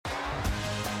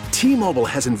T-Mobile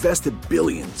has invested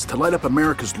billions to light up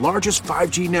America's largest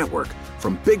 5G network,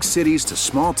 from big cities to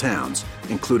small towns,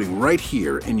 including right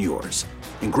here in yours.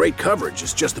 And great coverage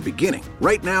is just the beginning.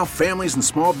 Right now, families and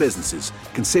small businesses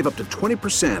can save up to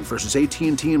 20% versus AT&T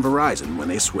and Verizon when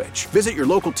they switch. Visit your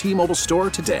local T-Mobile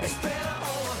store today.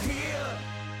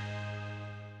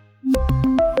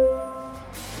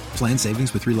 Plan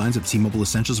savings with 3 lines of T-Mobile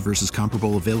Essentials versus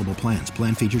comparable available plans.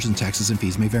 Plan features and taxes and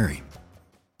fees may vary.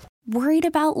 Worried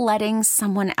about letting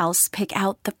someone else pick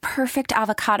out the perfect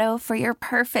avocado for your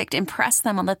perfect impress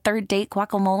them on the third date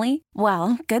guacamole?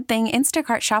 Well, good thing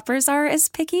Instacart shoppers are as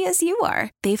picky as you are.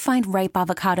 They find ripe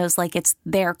avocados like it's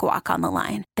their guac on the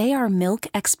line. They are milk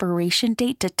expiration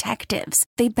date detectives.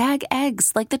 They bag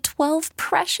eggs like the 12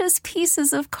 precious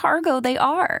pieces of cargo they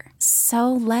are.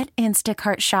 So let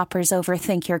Instacart shoppers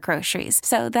overthink your groceries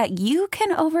so that you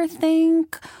can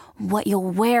overthink what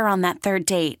you'll wear on that third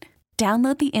date.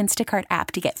 Download the Instacart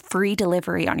app to get free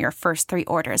delivery on your first 3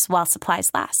 orders while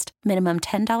supplies last. Minimum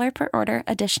 $10 per order.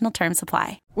 Additional terms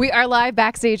apply. We are live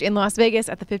backstage in Las Vegas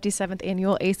at the 57th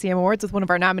Annual ACM Awards with one of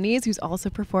our nominees who's also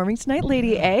performing tonight,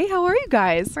 Lady A. How are you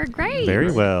guys? We're great.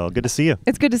 Very well. Good to see you.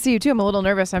 It's good to see you, too. I'm a little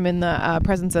nervous. I'm in the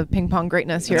presence of ping pong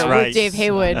greatness here That's right. with Dave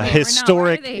Haywood.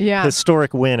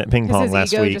 Historic win at ping pong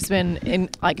last week. His ego just been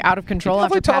out of control He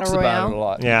after talks Battle about Royale. it a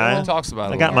lot. Yeah, He talks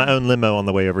about it. I got my own limo on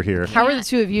the way over here. How are the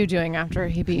two of you doing after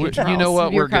he beat you, Charles? You know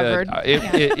what? You're We're good.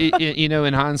 covered. You know,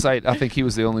 in hindsight, I think he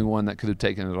was the only one that could have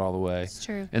taken it all the way. It's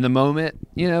true. In the moment,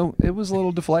 it was a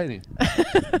little deflating.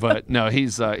 But no,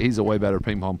 he's a way better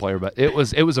ping pong player. But it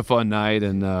was a fun night,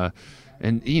 and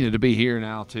to be here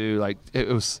now too, like it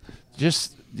was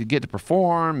just to get to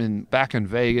perform and back in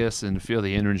Vegas and feel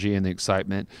the energy and the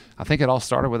excitement. I think it all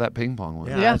started with that ping pong one.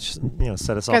 Yeah. Just,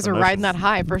 set us off. You guys are riding that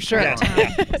high for sure.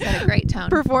 Set a great tone.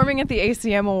 Performing at the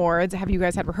ACM Awards, have you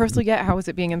guys had rehearsal yet? How was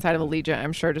it being inside of Allegiant?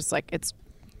 I'm sure just like it's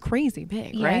crazy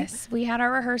big, right? Yes, we had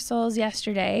our rehearsals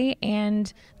yesterday,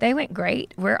 and they went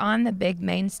great. We're on the big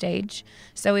main stage,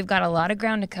 so we've got a lot of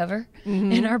ground to cover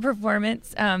in our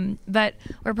performance. But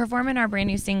we're performing our brand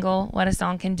new single, "What a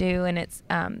Song Can Do," and it's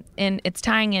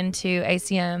tying into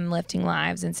ACM Lifting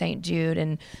Lives in St. Jude,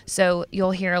 and so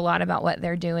you'll hear a lot about what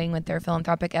they're doing with their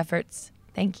philanthropic efforts.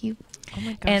 Thank you. Oh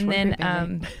my gosh! And what a big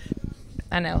then. baby.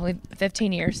 I know, we've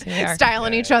 15 years. Here we are.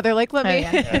 Styling each other like, let me.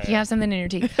 Yeah. You have something in your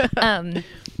teeth.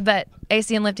 But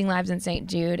ACM Lifting Lives in St.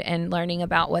 Jude and learning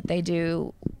about what they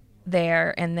do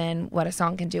there, and then what a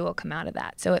song can do will come out of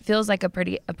that. So it feels like a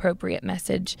pretty appropriate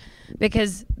message,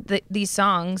 because these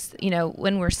songs,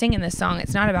 when we're singing this song,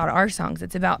 it's not about our songs.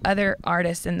 It's about other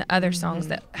artists and the other songs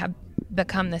that have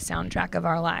become the soundtrack of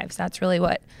our lives. That's really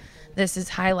what this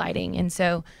is highlighting,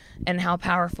 and how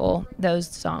powerful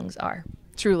those songs are.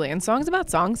 Truly. And songs about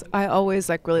songs, I always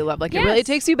really love. It really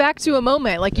takes you back to a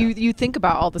moment. You think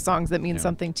about all the songs that mean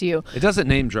something to you. It doesn't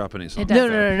name drop any songs.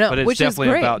 No. But it's which definitely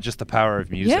is great. about just the power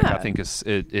of music. Yeah. I think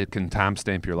it can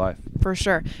timestamp your life. For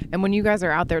sure. And when you guys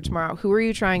are out there tomorrow, who are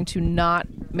you trying to not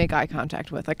make eye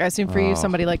contact with? I assume for you,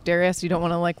 somebody like Darius, you don't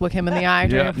want to look him in the eye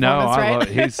during a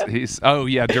performance, right? He's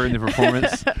during the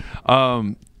performance.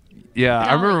 Yeah,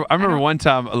 I remember one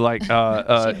time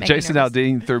Jason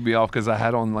Aldean threw me off because I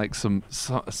had on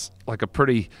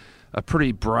a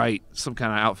pretty bright some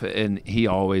kind of outfit, and he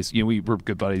always, we were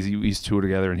good buddies. We used to tour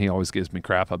together, and he always gives me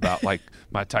crap about my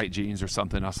tight jeans or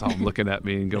something. I saw him looking at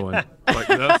me and going like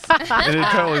this, and it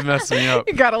totally messed me up.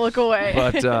 You gotta look away.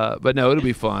 But no, it'll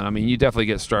be fun. I mean, you definitely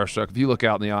get starstruck if you look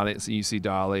out in the audience and you see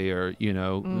Dolly or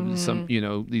some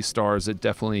these stars.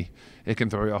 It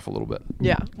can throw you off a little bit.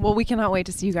 Yeah. Well, we cannot wait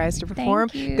to see you guys to perform.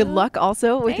 Thank you. Good luck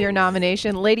also with your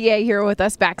nomination. Lady A here with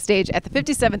us backstage at the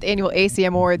 57th Annual ACM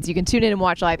Awards. You can tune in and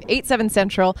watch live 8/7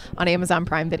 Central on Amazon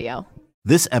Prime Video.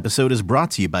 This episode is brought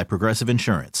to you by Progressive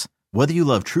Insurance. Whether you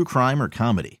love true crime or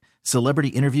comedy, celebrity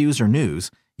interviews or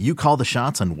news, you call the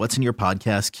shots on what's in your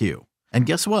podcast queue. And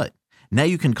guess what? Now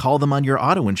you can call them on your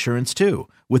auto insurance too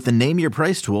with the Name Your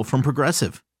Price tool from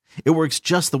Progressive. It works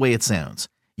just the way it sounds.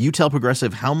 You tell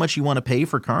Progressive how much you want to pay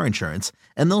for car insurance,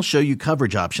 and they'll show you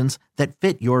coverage options that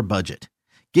fit your budget.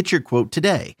 Get your quote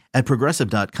today at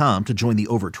Progressive.com to join the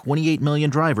over 28 million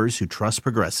drivers who trust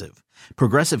Progressive.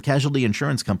 Progressive Casualty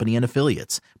Insurance Company and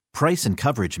Affiliates. Price and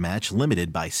coverage match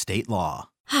limited by state law.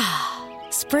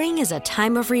 Spring is a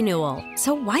time of renewal,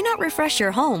 so why not refresh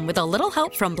your home with a little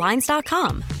help from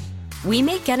Blinds.com? We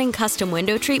make getting custom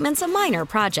window treatments a minor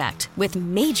project with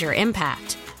major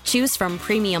impact. Choose from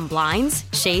premium blinds,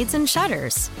 shades, and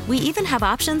shutters. We even have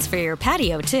options for your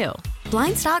patio, too.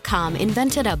 Blinds.com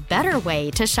invented a better way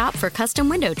to shop for custom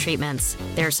window treatments.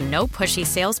 There's no pushy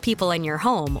salespeople in your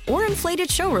home or inflated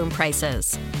showroom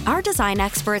prices. Our design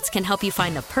experts can help you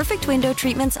find the perfect window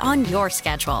treatments on your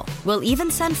schedule. We'll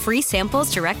even send free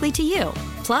samples directly to you.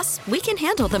 Plus, we can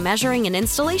handle the measuring and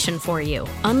installation for you.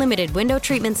 Unlimited window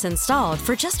treatments installed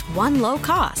for just one low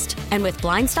cost. And with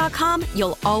Blinds.com,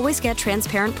 you'll always get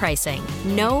transparent pricing.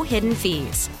 No hidden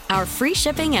fees. Our free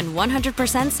shipping and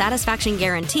 100% satisfaction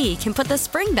guarantee can put the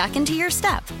spring back into your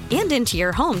step and into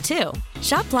your home, too.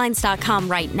 Shop Blinds.com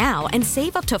right now and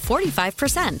save up to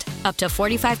 45%. Up to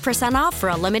 45% off for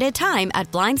a limited time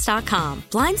at Blinds.com.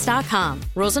 Blinds.com.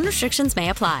 Rules and restrictions may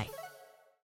apply.